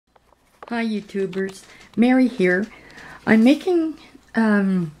Hi YouTubers, Mary here. I'm making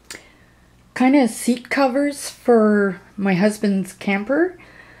kind of seat covers for my husband's camper.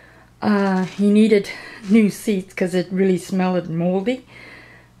 He needed new seats because it really smelled moldy.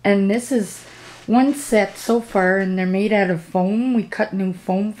 And this is one set so far, and they're made out of foam. We cut new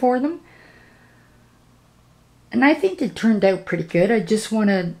foam for them. And I think it turned out pretty good. I just want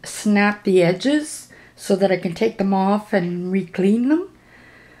to snap the edges so that I can take them off and re-clean them.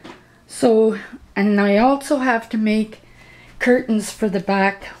 So, and I also have to make curtains for the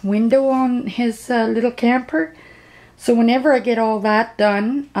back window on his little camper. So whenever I get all that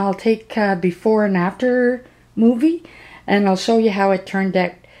done, I'll take before and after movie and I'll show you how it turned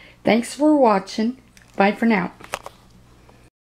out. Thanks for watching. Bye for now.